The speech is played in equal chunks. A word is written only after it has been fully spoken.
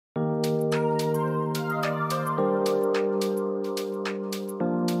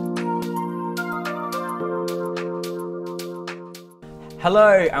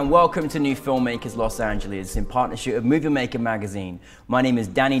Hello and welcome to New Filmmakers Los Angeles in partnership with Movie Maker magazine. My name is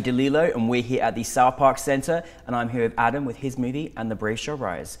Danny DeLillo and we're here at the South Park Center, and I'm here with Adam with his movie And the Brave Shall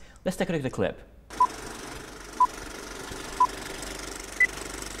Rise. Let's take a look at the clip.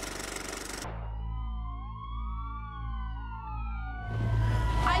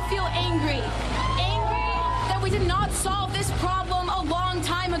 I feel angry that we did not solve this problem a long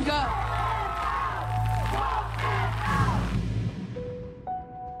time ago.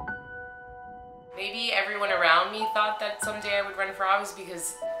 Maybe everyone around me thought that someday I would run for office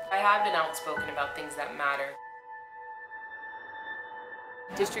because I have been outspoken about things that matter.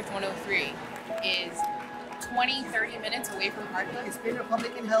 District 103 is 20-30 minutes away from Parkland. It's been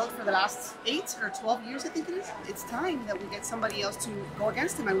Republican held for the last 8 or 12 years, I think it is. It's time that we get somebody else to go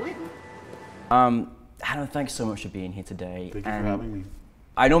against him and win. Adam, thanks so much for being here today. Thank you for having me.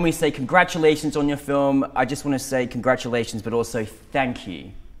 I normally say congratulations on your film. I just want to say congratulations, but also thank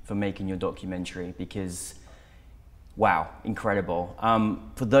you for making your documentary because, wow, incredible.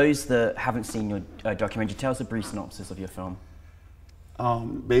 For those that haven't seen your documentary, tell us a brief synopsis of your film.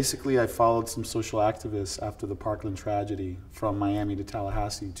 Basically, I followed some social activists after the Parkland tragedy from Miami to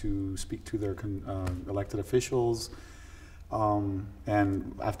Tallahassee to speak to their elected officials.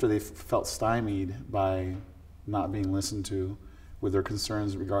 And after they felt stymied by not being listened to with their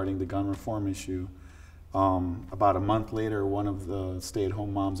concerns regarding the gun reform issue, about a month later, one of the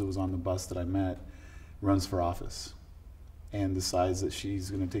stay-at-home moms who was on the bus that I met runs for office and decides that she's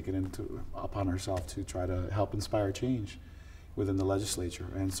going to take it upon herself to try to help inspire change within the legislature.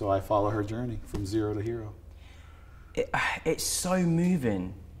 And so I follow her journey from zero to hero. It's so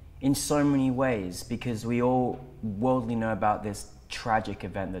moving in so many ways because we all worldly know about this tragic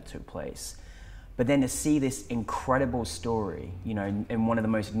event that took place. But then to see this incredible story, you know, in one of the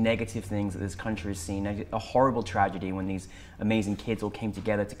most negative things that this country has seen, a horrible tragedy when these amazing kids all came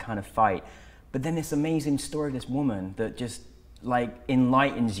together to kind of fight. But then this amazing story of this woman that just like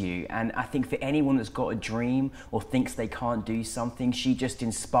enlightens you. And I think for anyone that's got a dream or thinks they can't do something, she just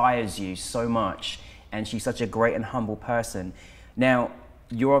inspires you so much. And she's such a great and humble person. Now,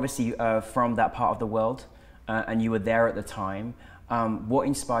 you're obviously from that part of the world and you were there at the time. What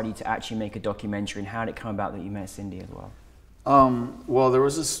inspired you to actually make a documentary, and how did it come about that you met Cindy as well? Well, there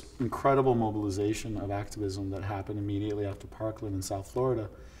was this incredible mobilization of activism that happened immediately after Parkland in South Florida.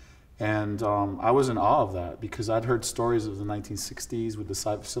 And I was in awe of that because I'd heard stories of the 1960s with the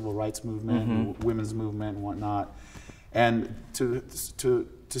civil rights movement, the women's movement and whatnot. And to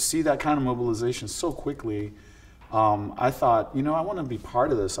see that kind of mobilization so quickly, I thought, you know, I want to be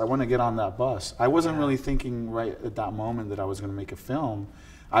part of this. I want to get on that bus. I wasn't really thinking right at that moment that I was going to make a film.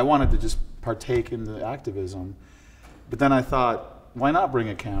 I wanted to just partake in the activism. But then I thought, why not bring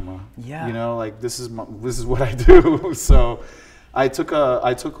a camera? Yeah. You know, like this is what I do. So I took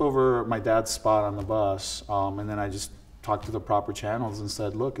over my dad's spot on the bus, and then I just talked to the proper channels and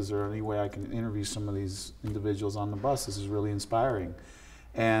said, look, is there any way I can interview some of these individuals on the bus? This is really inspiring.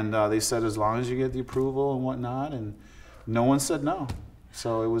 And they said, as long as you get the approval and whatnot, and no one said no.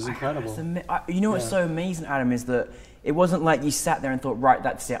 So it was incredible. You know what's so amazing, Adam, is that it wasn't like you sat there and thought, right,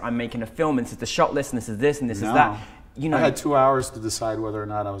 that's it, I'm making a film, and this is the shot list, and this is this, and this is that. You know, I had 2 hours to decide whether or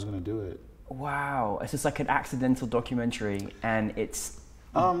not I was going to do it. Wow, it's just like an accidental documentary, and it's...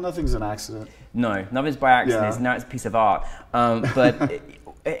 Nothing's an accident. No, nothing's by accident. Now it's a piece of art. But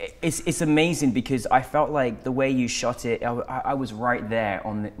it's amazing because I felt like the way you shot it, I was right there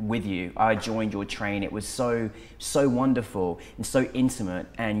with you. I joined your train. It was so wonderful and so intimate,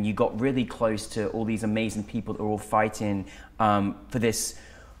 and you got really close to all these amazing people that are all fighting for this.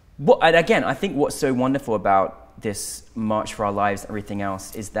 And again, I think what's so wonderful about this March for Our Lives and everything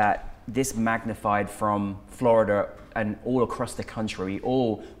else is that this magnified from Florida and all across the country. We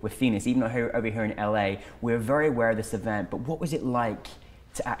all were feeling this, even over here in LA. We were very aware of this event, but what was it like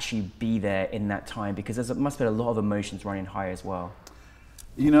to actually be there in that time? Because there must have been a lot of emotions running high as well.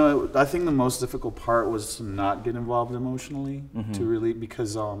 You know, I think the most difficult part was to not get involved emotionally, to really,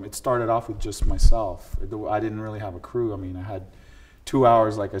 because it started off with just myself. I didn't really have a crew. I mean, I had 2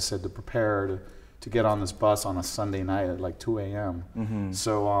 hours, like I said, to prepare to get on this bus on a Sunday night at like 2 a.m.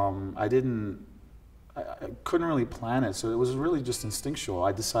 So I couldn't really plan it. So it was really just instinctual.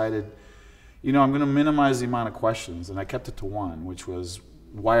 I decided, you know, I'm going to minimize the amount of questions, and I kept it to one, which was,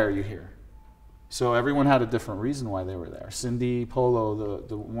 why are you here? So everyone had a different reason why they were there. Cindy Polo,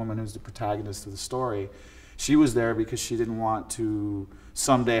 the woman who's the protagonist of the story, she was there because she didn't want to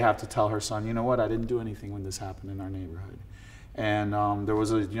someday have to tell her son, you know what, I didn't do anything when this happened in our neighborhood. And there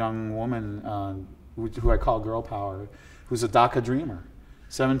was a young woman who I call Girl Power, who's a DACA dreamer.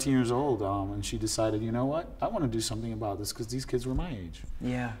 17 years old, and she decided, you know what, I want to do something about this because these kids were my age.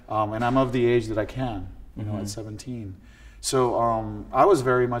 Yeah. And I'm of the age that I can, you know, at 17. So I was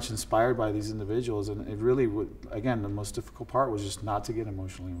very much inspired by these individuals, and it really would, again, the most difficult part was just not to get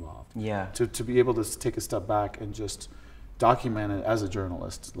emotionally involved. Yeah. To be able to take a step back and just document it as a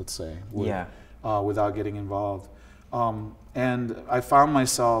journalist, let's say, without getting involved. And I found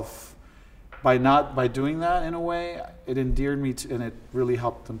myself, by doing that in a way, it endeared me to, and it really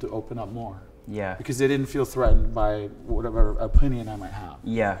helped them to open up more. Yeah. Because they didn't feel threatened by whatever opinion I might have.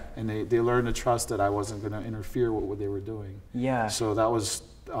 Yeah. And they learned to trust that I wasn't going to interfere with what they were doing. Yeah. So that was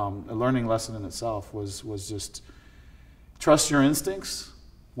a learning lesson in itself, was just trust your instincts.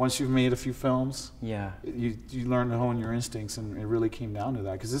 Once you've made a few films, you learn to hone your instincts, and it really came down to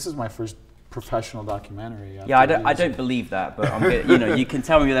that. Because this is my first professional documentary. Yeah, I don't believe that, but I'm gonna, you know, you can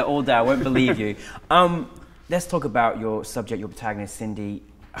tell me that all day, I won't believe you. Let's talk about your subject, your protagonist, Cindy.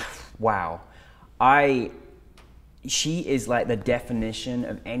 Wow. She is like the definition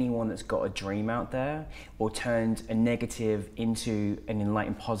of anyone that's got a dream out there or turned a negative into an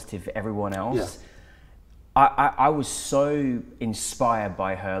enlightened positive for everyone else. Yeah. I was so inspired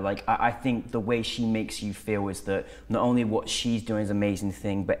by her. Like, I think the way she makes you feel is that not only what she's doing is an amazing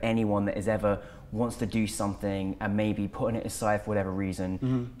thing, but anyone that has ever wants to do something and maybe putting it aside for whatever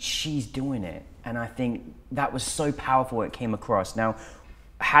reason, she's doing it. And I think that was so powerful when it came across. Now,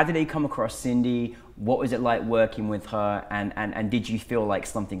 how did they come across Cindy? What was it like working with her? And did you feel like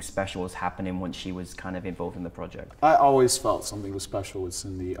something special was happening once she was kind of involved in the project? I always felt something was special with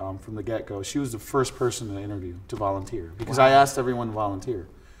Cindy from the get-go. She was the first person to interview, to volunteer. Because I asked everyone to volunteer.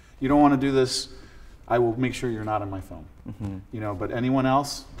 You don't want to do this, I will make sure you're not in my film. You know, but anyone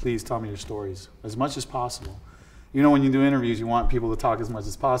else, please tell me your stories as much as possible. You know, when you do interviews, you want people to talk as much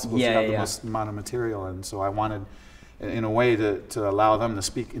as possible so you have the most amount of material. And so I wanted, in a way, to allow them to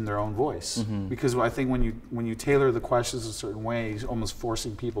speak in their own voice. Because I think when you tailor the questions a certain way, you're almost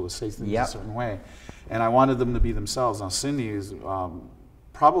forcing people to say things a certain way. And I wanted them to be themselves. Now, Cindy is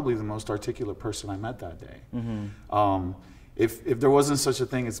probably the most articulate person I met that day. If there wasn't such a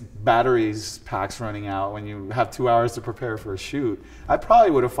thing as batteries packs running out when you have 2 hours to prepare for a shoot, I probably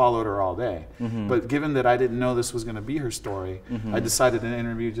would have followed her all day. But given that I didn't know this was going to be her story, I decided to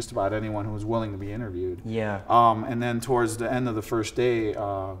interview just about anyone who was willing to be interviewed. And then towards the end of the first day,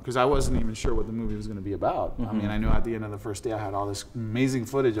 because I wasn't even sure what the movie was going to be about. I mean, I knew at the end of the first day I had all this amazing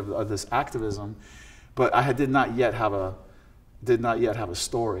footage of this activism, but I did not yet have a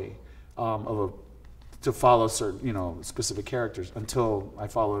story to follow certain, you know, specific characters, until I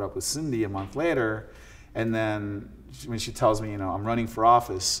followed up with Cindy a month later. And then when she tells me, you know, I'm running for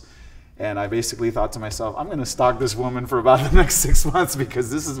office, and I basically thought to myself, I'm going to stalk this woman for about the next 6 months, because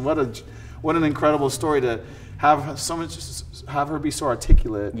this is what an incredible story to have have her be so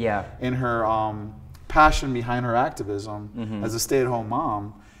articulate in her passion behind her activism as a stay-at-home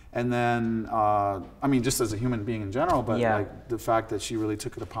mom. And then, I mean, just as a human being in general, but like the fact that she really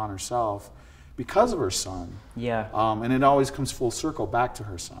took it upon herself because of her son. And it always comes full circle back to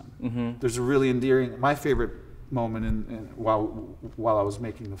her son. There's a really endearing, my favorite moment while I was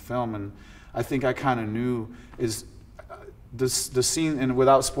making the film, and I think I kind of knew, is the scene, and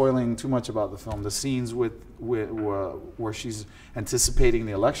without spoiling too much about the film, the scenes where she's anticipating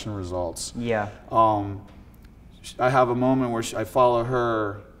the election results. I have a moment where I follow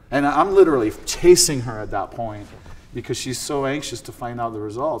her, and I'm literally chasing her at that point, because she's so anxious to find out the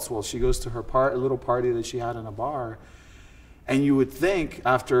results. Well, she goes to her a little party that she had in a bar, and you would think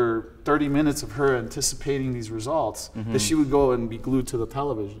after 30 minutes of her anticipating these results that she would go and be glued to the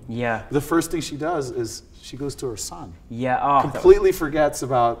television. The first thing she does is she goes to her son. Completely forgets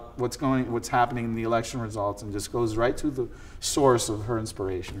about what's happening in the election results, and just goes right to the source of her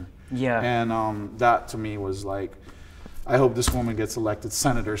inspiration. And that to me was like, I hope this woman gets elected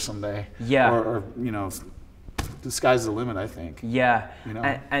senator someday. Or you know, the sky's the limit, I think. You know?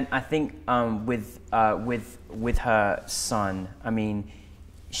 And I think with her son, I mean,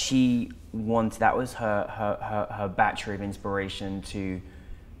 that was her battery of inspiration to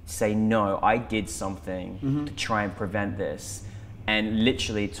say, no, I did something to try and prevent this, and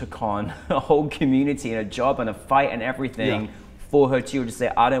literally took on a whole community and a job and a fight and everything for her children, to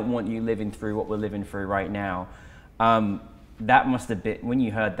say, I don't want you living through what we're living through right now. That must have been, when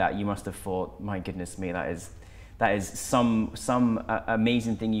you heard that, you must have thought, my goodness me, that is some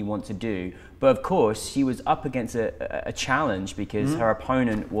amazing thing you want to do. But of course, she was up against a challenge, because her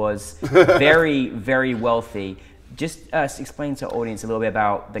opponent was very, very wealthy. Just explain to our audience a little bit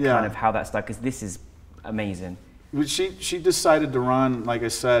about the kind of how that started, because this is amazing. She decided to run, like I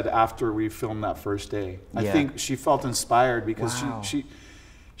said, after we filmed that first day. I think she felt inspired because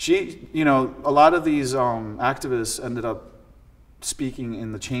she, you know, a lot of these activists ended up speaking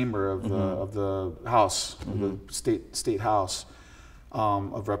in the chamber of the House, of the state House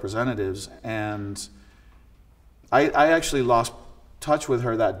of Representatives, and I actually lost touch with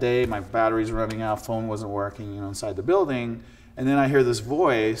her that day. My battery's running out, phone wasn't working, you know, inside the building, and then I hear this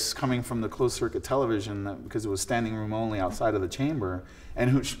voice coming from the closed circuit television because it was standing room only outside of the chamber,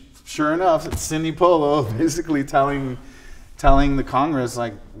 and who, sure enough, it's Cindy Polo basically telling the Congress,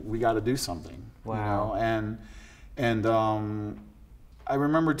 like, we got to do something. Wow. You know? And I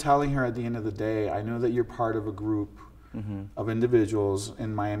remember telling her at the end of the day, I know that you're part of a group of individuals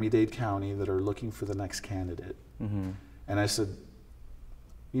in Miami-Dade County that are looking for the next candidate. And I said,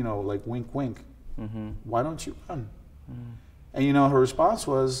 you know, like, wink, wink, why don't you run? And, you know, her response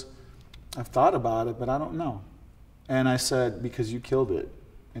was, I've thought about it, but I don't know. And I said, because you killed it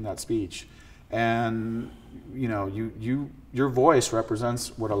in that speech. And, you know, your voice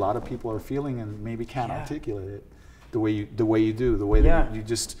represents what a lot of people are feeling and maybe can't articulate it the way you do, the way that you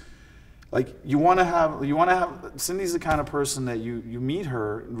just, like, you want to have, Cindy's the kind of person that you meet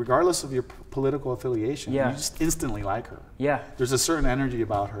her, regardless of your political affiliation, you just instantly like her. Yeah. There's a certain energy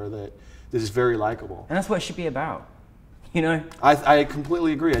about her that is very likable. And that's what it should be about, you know? I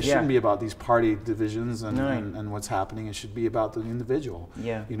completely agree. It shouldn't be about these party divisions and what's happening. It should be about the individual.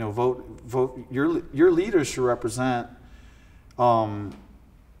 Yeah. You know, vote. Your leaders should represent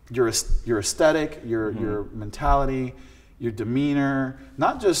your aesthetic, your mentality, your demeanor,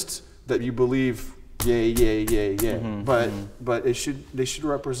 not just that you believe but they should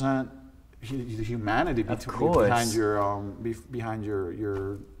represent the humanity behind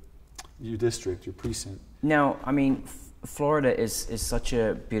your district, your precinct. Now, I mean, Florida is such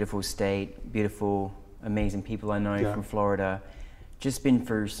a beautiful state, beautiful, amazing people I know from Florida. Just been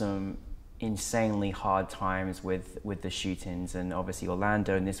through some insanely hard times with the shootings, and obviously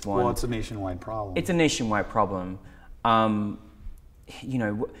Orlando and this one. Well, it's a nationwide problem. It's a nationwide problem. You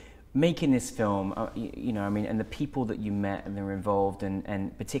know, making this film, you know, I mean, and the people that you met and they're involved,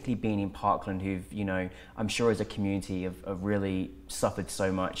 and particularly being in Parkland, who've, you know, I'm sure as a community have really suffered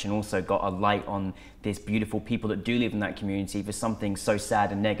so much, and also got a light on this beautiful people that do live in that community for something so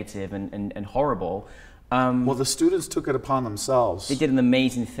sad and negative and horrible. Well, the students took it upon themselves. They did an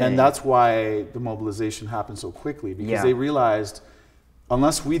amazing thing. And that's why the mobilization happened so quickly, because they realized,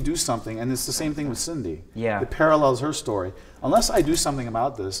 unless we do something, and it's the same thing with Cindy. Yeah. It parallels her story. Unless I do something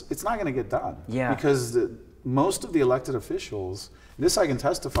about this, it's not going to get done. Yeah. Because most of the elected officials, this I can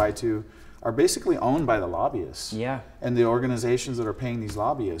testify to, are basically owned by the lobbyists. Yeah. And the organizations that are paying these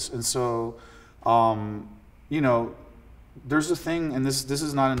lobbyists. And so, you know, there's a thing, and this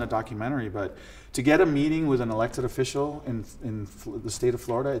is not in the documentary, but to get a meeting with an elected official in the state of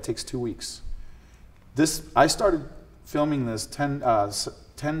Florida, it takes 2 weeks. I started filming this 10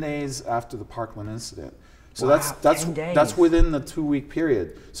 days after the Parkland incident. So that's within the 2-week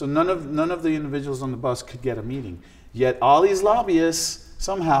period. So none of the individuals on the bus could get a meeting. Yet all these lobbyists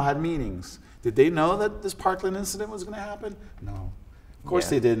somehow had meetings. Did they know that this Parkland incident was going to happen? No. Of course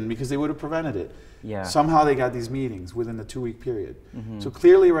they didn't, because they would have prevented it. Yeah. Somehow they got these meetings within the 2-week period. So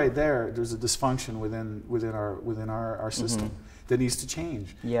clearly, right there's a dysfunction within our system that needs to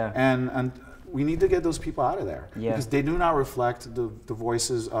change. Yeah. And we need to get those people out of there, because they do not reflect the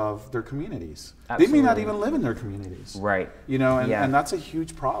voices of their communities. Absolutely. They may not even live in their communities. Right. You know, and that's a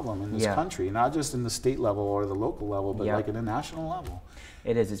huge problem in this country, not just in the state level or the local level, but like at a national level.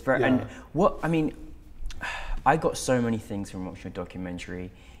 It is. It's very. And I mean, I got so many things from watching your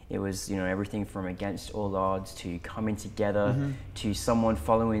documentary. It was, you know, everything from against all odds to coming together to someone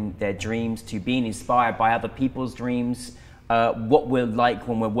following their dreams to being inspired by other people's dreams. What we're like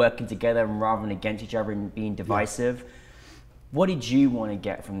when we're working together and rather than against each other and being divisive. What did you want to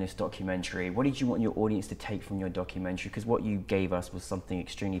get from this documentary? What did you want your audience to take from your documentary? Because what you gave us was something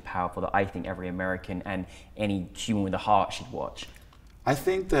extremely powerful that I think every American and any human with a heart should watch. I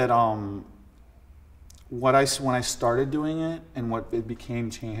think that when I started doing it and what it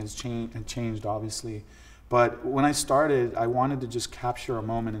became has changed obviously. But when I started, I wanted to just capture a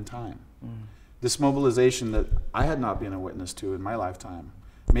moment in time. This mobilization that I had not been a witness to in my lifetime,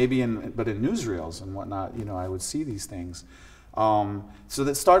 but in newsreels and whatnot, you know, I would see these things. So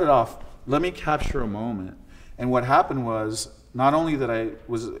that started off, let me capture a moment. And what happened was, not only did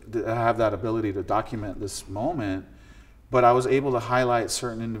I have that ability to document this moment, but I was able to highlight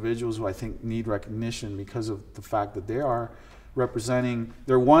certain individuals who I think need recognition because of the fact that they are representing,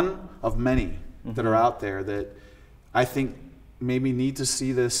 they're one of many that are out there that I think maybe need to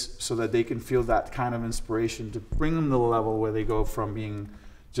see this so that they can feel that kind of inspiration to bring them to the level where they go from being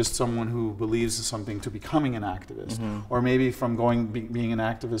just someone who believes in something to becoming an activist, Mm-hmm. or maybe from being an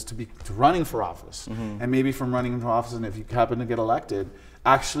activist to running for office, Mm-hmm. and maybe from running for office, and if you happen to get elected,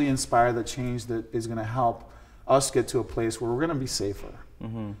 actually inspire the change that is going to help us get to a place where we're going to be safer.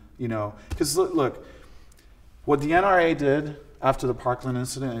 Mm-hmm. You know, because look, what the NRA did after the Parkland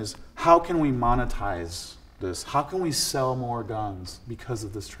incident is, how can we monetize this? How can we sell more guns because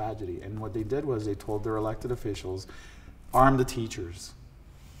of this tragedy? And what they did was they told their elected officials, arm the teachers.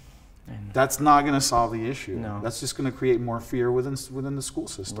 That's not going to solve the issue. No. That's just going to create more fear within the school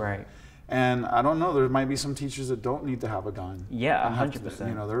system. Right. And I don't know, there might be some teachers that don't need to have a gun. Yeah, And have to- 100%.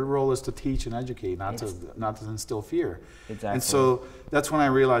 You know, their role is to teach and educate, not to instill fear. Exactly. And so that's when I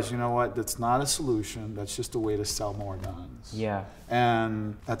realized, you know what, that's not a solution, that's just a way to sell more guns. Yeah.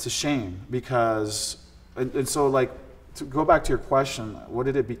 And that's a shame, because, and so like, to go back to your question, what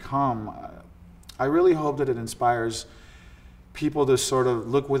did it become? I really hope that it inspires people to sort of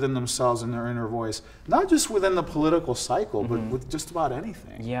look within themselves and their inner voice, not just within the political cycle, but with just about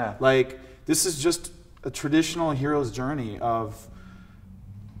anything. Yeah. Like, this is just a traditional hero's journey of,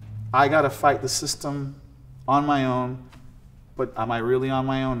 I got to fight the system on my own, but am I really on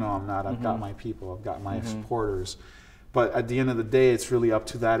my own? No, I'm not. I've got my people, I've got my supporters. But at the end of the day, it's really up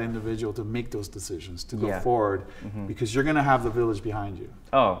to that individual to make those decisions, to go forward, because you're going to have the village behind you.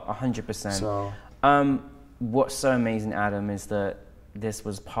 Oh, 100%. So, what's so amazing, Adam, is that this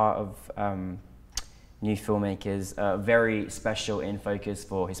was part of New Filmmakers, very special in focus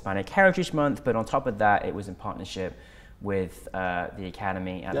for Hispanic Heritage Month, but on top of that, it was in partnership with the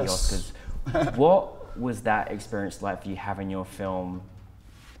Academy at the Oscars. What was that experience like for you, having your film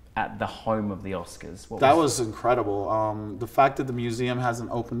at the home of the Oscars? That was incredible. The fact that the museum hasn't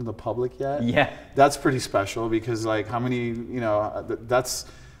opened to the public yet, Yeah. that's pretty special, because like, how many, you know, that's,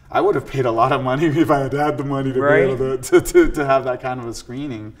 I would have paid a lot of money if I had had the money to Right. be able to have that kind of a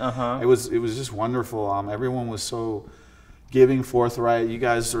screening. Uh-huh. It was just wonderful. Everyone was so giving, forthright. You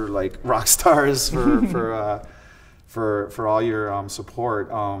guys are like rock stars for all your support.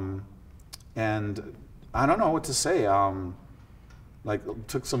 And I don't know what to say. Like,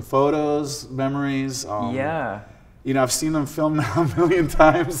 took some photos, memories. Yeah. You know, I've seen them filmed now a million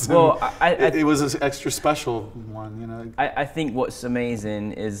times. Well, it was an extra special one, you know. I think what's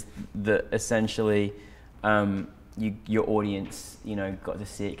amazing is that essentially your audience, you know, got to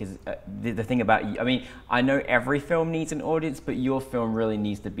see it, because the thing about you, I mean, I know every film needs an audience, but your film really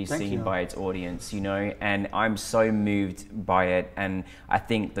needs to be seen by its audience, you know, and I'm so moved by it, and I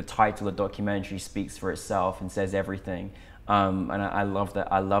think the title of the documentary speaks for itself and says everything, and I love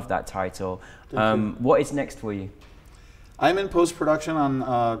that. I love that title. What is next for you? I'm in post-production on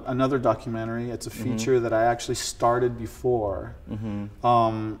another documentary. It's a feature that I actually started before.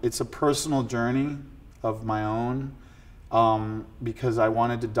 It's a personal journey of my own, because I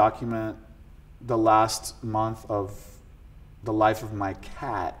wanted to document the last month of the life of my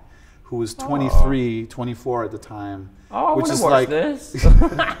cat, who was 23, 24 at the time. Oh, which I is want to watch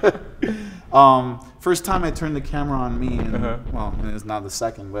like this. First time I turned the camera on me, and well, and it's not the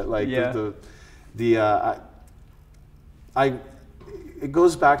second, but like it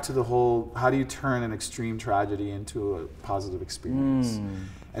goes back to the whole, how do you turn an extreme tragedy into a positive experience?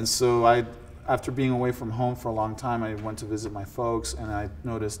 And so after being away from home for a long time, I went to visit my folks, and I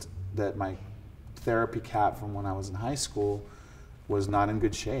noticed that my therapy cat from when I was in high school was not in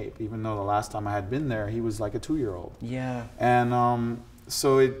good shape, even though the last time I had been there, he was like a 2-year-old. Yeah. And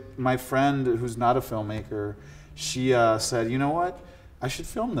so my friend, who's not a filmmaker, she said, you know what, I should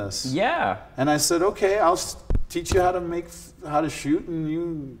film this. Yeah. And I said, okay, I'll teach you how to shoot, and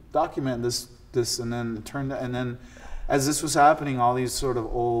you document this. And then it turned, and then as this was happening, all these sort of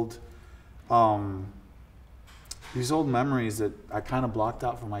old memories that I kind of blocked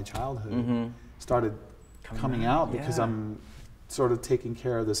out from my childhood started coming out, because I'm sort of taking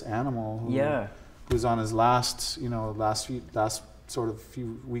care of this animal who's on his last sort of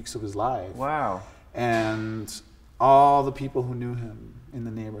few weeks of his life. Wow. And all the people who knew him in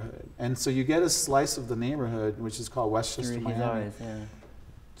the neighborhood. And so you get a slice of the neighborhood, which is called Westchester, Through his Miami. eyes, yeah.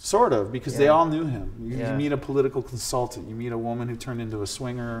 Sort of, because they all knew him. You meet a political consultant. You meet a woman who turned into a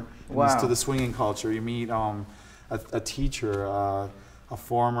swinger, to the swinging culture. You meet a teacher, a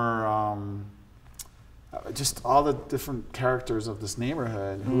former, just all the different characters of this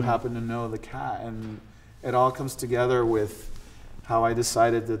neighborhood who happen to know the cat. And it all comes together with how I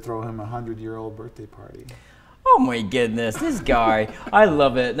decided to throw him a 100-year-old birthday party. Oh my goodness, this guy! I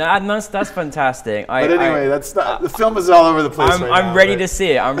love it. That's fantastic. But anyway, that's not, the film is all over the place. I'm ready to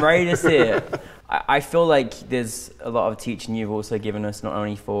see it. I'm ready to see it. I feel like there's a lot of teaching you've also given us, not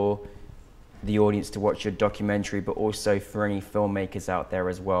only for the audience to watch your documentary, but also for any filmmakers out there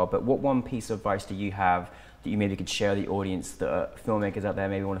as well. But what one piece of advice do you have that you maybe could share with the audience that are filmmakers out there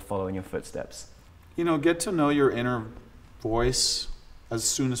maybe want to follow in your footsteps? You know, get to know your inner voice as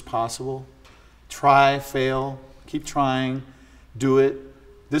soon as possible. Try, fail, keep trying, do it.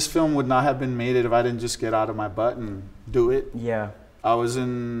 This film would not have been made if I didn't just get out of my butt and do it. Yeah. I was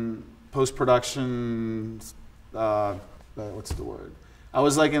in post-production, what's the word? I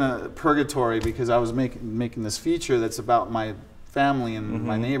was like in a purgatory because I was making this feature that's about my family and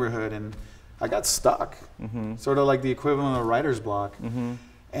my neighborhood, and I got stuck, sort of like the equivalent of writer's block.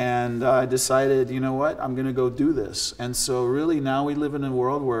 And I decided, you know what, I'm gonna go do this. And so really now we live in a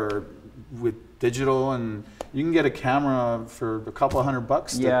world where with digital, and you can get a camera for a couple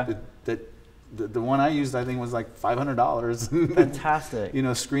 $100. Yeah. The one I used, I think, was like $500. Fantastic. You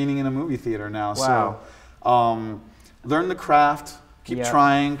know, screening in a movie theater now. Wow. So learn the craft, keep Yeah.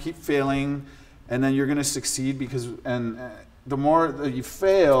 trying, keep failing, and then you're gonna succeed because, the more that you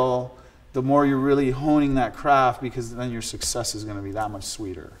fail, the more you're really honing that craft, because then your success is gonna be that much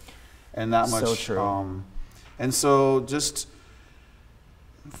sweeter. And that much, So true. And so just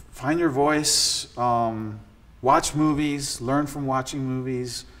find your voice, watch movies, learn from watching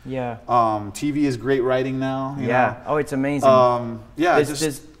movies. Yeah. TV is great writing now. You Yeah. know? Oh, it's amazing. Yeah.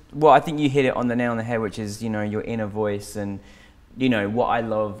 Well, I think you hit it on the nail on the head, which is, you know, your inner voice. And, you know, what I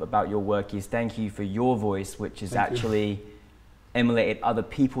love about your work is thank you for your voice, which is actually emulated other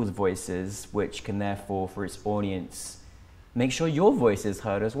people's voices, which can therefore, for its audience, make sure your voice is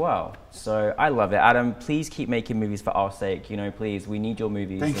heard as well. So I love it. Adam, please keep making movies for our sake. You know, please, we need your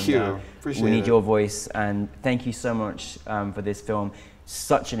movies. Thank you. Appreciate it. We need your voice. And thank you so much for this film.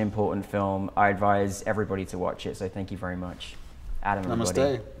 Such an important film. I advise everybody to watch it. So thank you very much. Adam,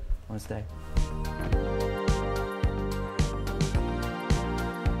 everybody. Namaste. Namaste.